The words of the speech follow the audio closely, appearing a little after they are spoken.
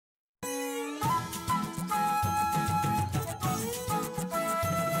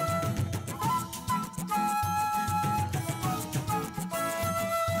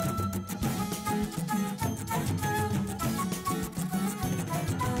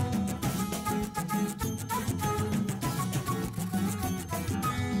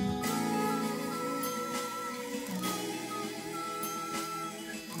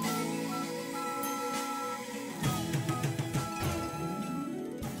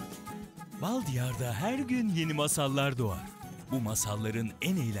Bal Diyar'da her gün yeni masallar doğar. Bu masalların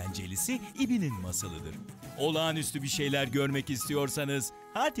en eğlencelisi İbi'nin masalıdır. Olağanüstü bir şeyler görmek istiyorsanız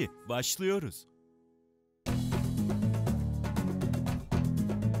hadi başlıyoruz.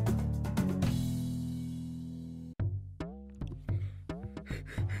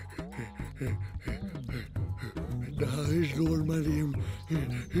 Daha hızlı olmalıyım.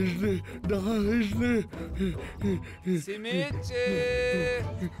 Hızlı, daha hızlı. Simitçi!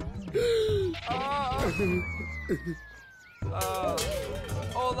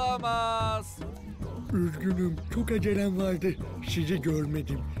 Olamaz. Üzgünüm, çok acelem vardı. Sizi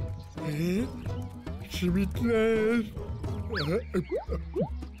görmedim. Simitler.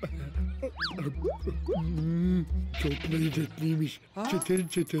 Çok lezzetliymiş. Çıtır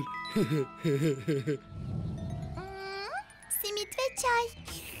çıtır. Simit ve çay.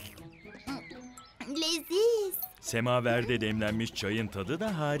 Leziz. Semaverde demlenmiş çayın tadı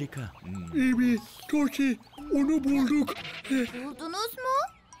da harika. İbi, Turkey, onu bulduk. Buldunuz mu?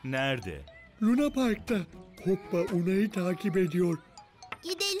 Nerede? Lunapark'ta. Hoppa Una'yı takip ediyor.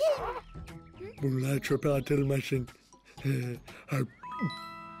 Gidelim. Bunlar çöpe atılmasın.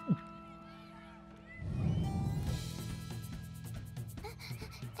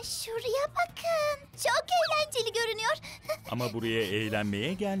 Şuraya bakın. Çok eğlenceli görünüyor. Ama buraya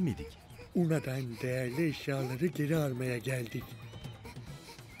eğlenmeye gelmedik. Una'dan değerli eşyaları geri almaya geldik.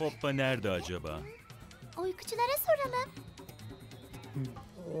 Hoppa nerede acaba? Uykuculara soralım.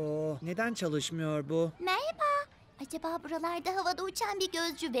 Neden çalışmıyor bu? Merhaba. Acaba buralarda havada uçan bir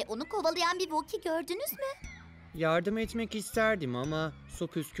gözcü ve onu kovalayan bir Wookiee gördünüz mü? Yardım etmek isterdim ama su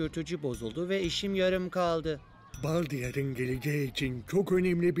püskürtücü bozuldu ve işim yarım kaldı. Bal Diyar'ın geleceği için çok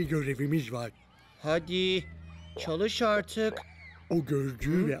önemli bir görevimiz var. Hadi çalış artık. O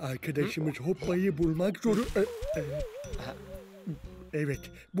gözcüğü ve arkadaşımız Hoppa'yı bulmak Evet,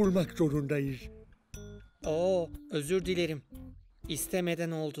 bulmak zorundayız. Özür dilerim.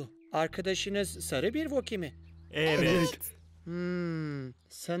 İstemeden oldu. Arkadaşınız sarı bir Wookiee mi? Evet.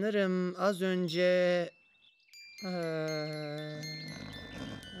 Sanırım az önce...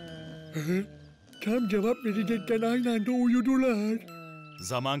 Tam cevap verecekken aynı anda uyudular.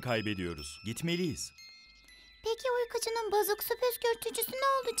 Zaman kaybediyoruz. Gitmeliyiz. Peki uykucunun bozuk su püskürtücüsü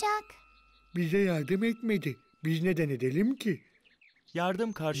ne olacak? Bize yardım etmedi. Biz neden edelim ki?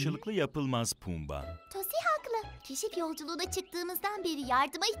 Yardım karşılıklı yapılmaz Pumba. Tosi haklı. Keşif yolculuğuna çıktığımızdan beri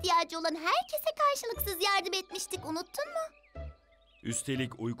yardıma ihtiyacı olan herkese karşılıksız yardım etmiştik. Unuttun mu?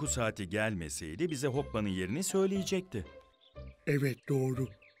 Üstelik uyku saati gelmeseydi bize Hoppa'nın yerini söyleyecekti. Evet, doğru.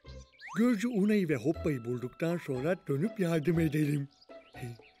 Gözcü Una'yı ve Hoppa'yı bulduktan sonra dönüp yardım edelim.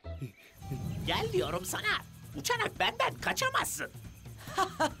 Gel diyorum sana. Uçarak benden kaçamazsın.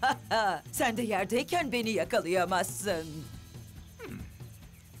 Sen de yerdeyken beni yakalayamazsın.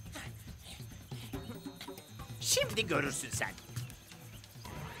 Şimdi görürsün sen.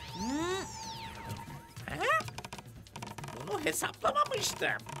 Bunu hesaplamamıştım.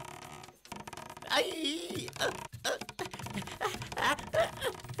 Ay.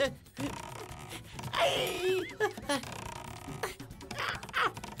 Ay.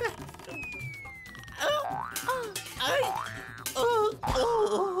 Ay.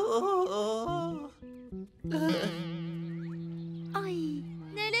 Ay,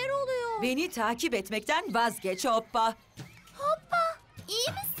 neler oluyor? Beni takip etmekten vazgeç Hoppa. Hoppa, iyi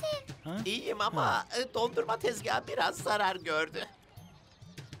misin? İyiyim ama dondurma tezgahı biraz zarar gördü.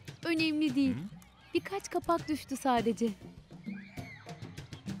 Önemli değil. Birkaç kapak düştü sadece.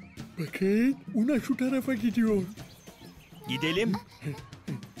 Bakın, Una şu tarafa gidiyor. Gidelim.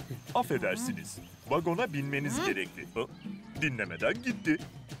 Affedersiniz, vagona binmeniz gerekli. Dinlemeden gitti.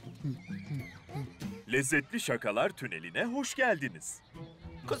 Lezzetli Şakalar Tüneli'ne hoş geldiniz.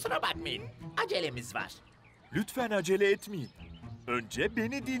 Kusura bakmayın, acelemiz var. Lütfen acele etmeyin. Önce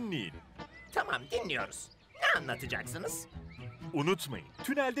beni dinleyin. Tamam, dinliyoruz. Ne anlatacaksınız? Unutmayın,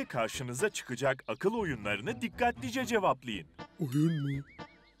 tünelde karşınıza çıkacak akıl oyunlarını dikkatlice cevaplayın. Oyun mu?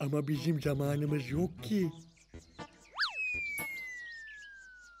 Ama bizim zamanımız yok ki.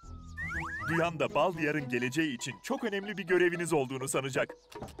 Duyan da Bal Diyar'ın geleceği için çok önemli bir göreviniz olduğunu sanacak.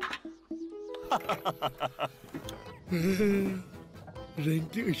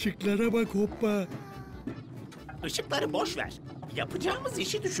 Renkli ışıklara bak Hoppa. Işıkları boş ver. Yapacağımız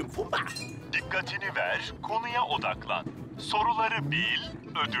işi düşün Pumba. Dikkatini ver, konuya odaklan. Soruları bil,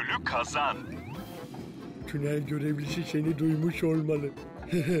 ödülü kazan. Tünel görevlisi seni duymuş olmalı.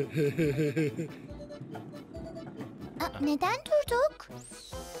 Neden durduk?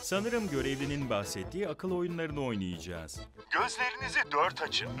 Sanırım görevlinin bahsettiği akıl oyunlarını oynayacağız. Gözlerinizi dört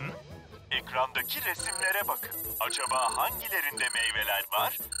açın. Ekrandaki resimlere bakın. Acaba hangilerinde meyveler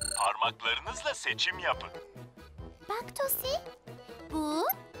var? Parmaklarınızla seçim yapın. Bak Tosi, bu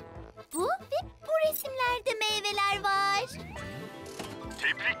ve bu resimlerde meyveler var.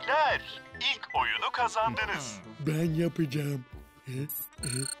 Tebrikler. İlk oyunu kazandınız. Ben yapacağım.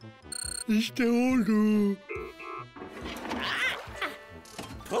 İşte oldu.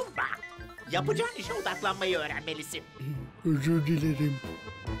 Pumba, yapacağın işe odaklanmayı öğrenmelisin. Özür dilerim.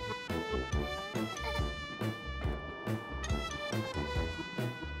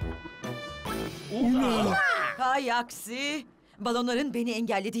 Una! Hay aksi. Balonların beni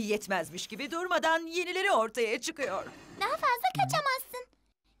engellediği yetmezmiş gibi durmadan yenileri ortaya çıkıyor. Daha fazla kaçamazsın.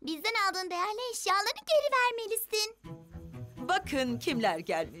 Bizden aldığın değerli eşyaları geri vermelisin. Bakın kimler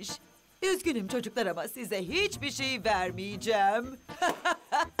gelmiş. Üzgünüm çocuklar ama size hiçbir şey vermeyeceğim.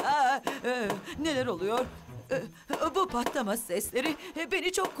 Neler oluyor? Bu patlama sesleri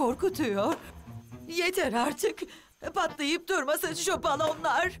beni çok korkutuyor. Yeter artık. Patlayıp durmasın şu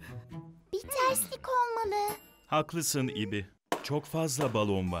balonlar. Bir terslik olmalı. Haklısın İbi. Çok fazla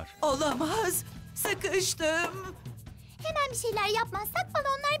balon var. Olamaz. Sıkıştım. Hemen bir şeyler yapmazsak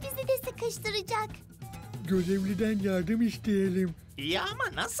balonlar bizi de sıkıştıracak. Görevliden yardım isteyelim. İyi ama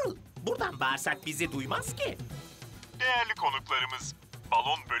nasıl? Buradan bağırsak bizi duymaz ki. Değerli konuklarımız,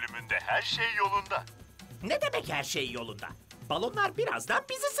 balon bölümünde her şey yolunda. Ne demek her şey yolunda? Balonlar birazdan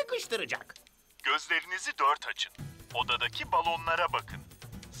bizi sıkıştıracak. Gözlerinizi dört açın. Odadaki balonlara bakın.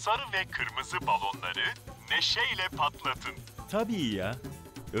 Sarı ve kırmızı balonları neşeyle patlatın. Tabii ya.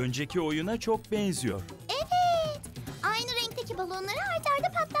 Önceki oyuna çok benziyor. Evet. Aynı renkteki balonları art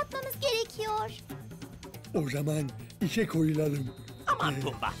arda patlatmamız gerekiyor. O zaman işe koyulalım. Aman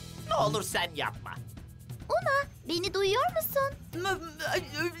Pumba, ne olur sen yapma. Una, beni duyuyor musun?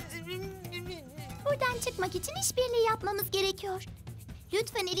 Buradan çıkmak için işbirliği yapmamız gerekiyor.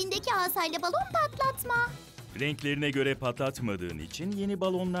 Lütfen elindeki asayla balon patlatma. Renklerine göre patlatmadığın için yeni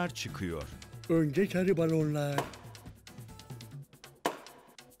balonlar çıkıyor. Önce sarı balonlar.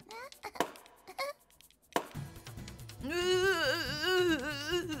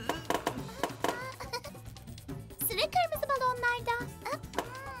 Sıra kırmızı balonlarda.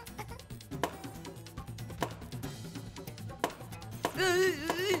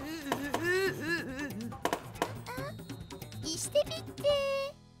 İşte bitti.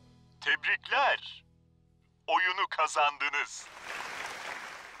 Tebrikler. Oyunu kazandınız.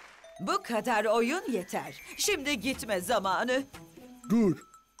 Bu kadar oyun yeter. Şimdi gitme zamanı. Dur.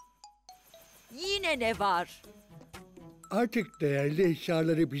 Yine ne var? Artık değerli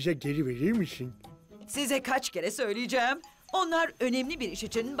eşyaları bize geri verir misin? Size kaç kere söyleyeceğim. Onlar önemli bir iş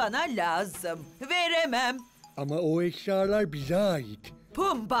için bana lazım. Veremem. Ama o eşyalar bize ait.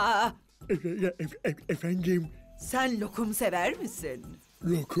 Pumba, Efendim, sen lokum sever misin?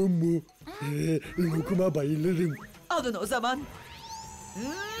 lokum mu? Lokuma bayılırım. Alın o zaman.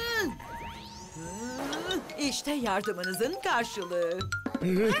 İşte yardımınızın karşılığı.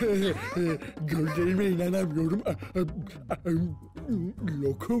 Gözlerime inanamıyorum.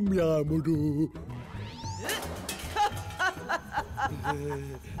 Lokum yağmuru.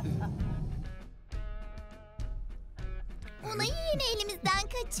 Una'yı yine elimizden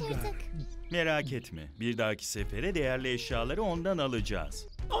kaçırdık. Merak etme. Bir dahaki sefere değerli eşyaları ondan alacağız.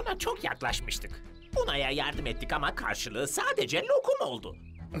 Ona çok yaklaşmıştık. Una'ya yardım ettik ama karşılığı sadece lokum oldu.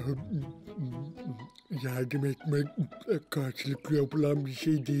 Yardım etmek karşılıklı yapılan bir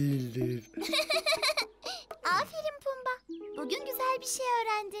şey değildir. Aferin Pumba. Bugün güzel bir şey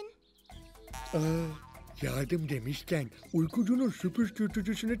öğrendin. Yardım demişken uykucunun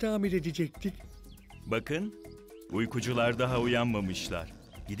süpürtücüsünü tamir edecektik. Bakın, uykucular daha uyanmamışlar.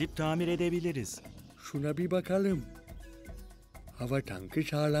 Gidip tamir edebiliriz. Şuna bir bakalım. Hava tankı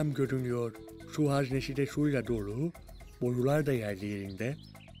sağlam görünüyor. Su haznesi de suyla dolu. Borular da yerli yerinde.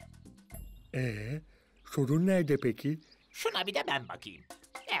 Sorun nerede peki? Şuna bir de ben bakayım.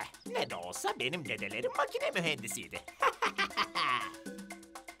 Ne de olsa benim dedelerim makine mühendisiydi.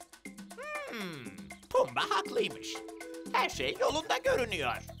 Pumba haklıymış. Her şey yolunda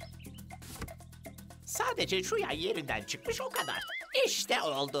görünüyor. Sadece şu yay yerinden çıkmış o kadar. İşte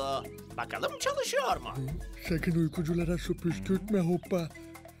oldu. Bakalım çalışıyor mu? Sakın uykuculara su püskürtme hoppa.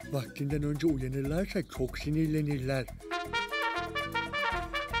 Vaktinden önce uyanırlarsa çok sinirlenirler.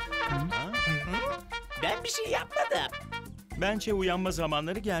 Ben bir şey yapmadım. Bence uyanma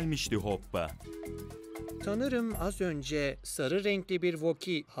zamanları gelmişti hoppa. Sanırım az önce sarı renkli bir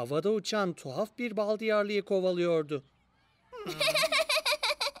Voki havada uçan tuhaf bir baldiyarlıyı kovalıyordu.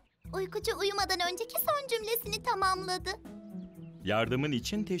 Uykucu uyumadan önceki son cümlesini tamamladı. Yardımın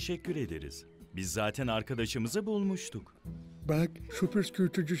için teşekkür ederiz. Biz zaten arkadaşımızı bulmuştuk. Bak, su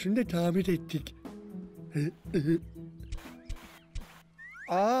püskürtücüsünü de tamir ettik.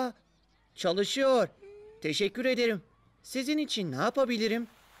 Aa, çalışıyor. Teşekkür ederim. Sizin için ne yapabilirim?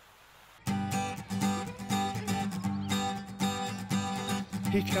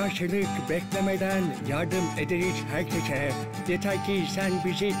 Hiç karşılık beklemeden yardım ederiz herkese. Yeter ki sen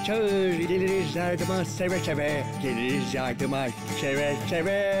bizi çağır, geliriz yardıma seve seve. Geliriz yardıma seve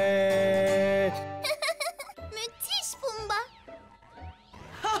seve. Müthiş Pumba.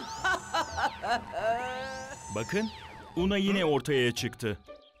 Bakın, Una yine ortaya çıktı.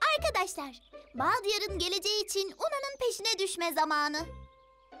 Arkadaşlar, Baldiyar'ın geleceği için Una'nın peşine düşme zamanı.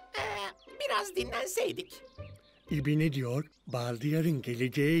 Biraz dinlenseydik. İbi ne diyor? Baldiyar'ın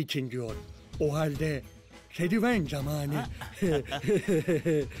geleceği için diyor. O halde serüven zamanı.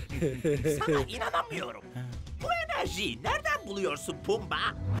 Sana inanamıyorum. Bu enerjiyi nereden buluyorsun Pumba?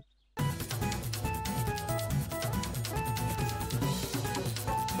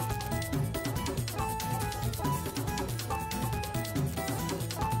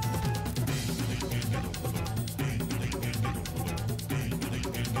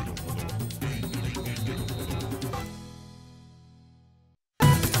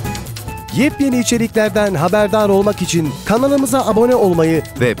 Yepyeni içeriklerden haberdar olmak için kanalımıza abone olmayı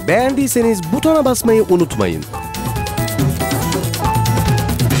ve beğendiyseniz butona basmayı unutmayın.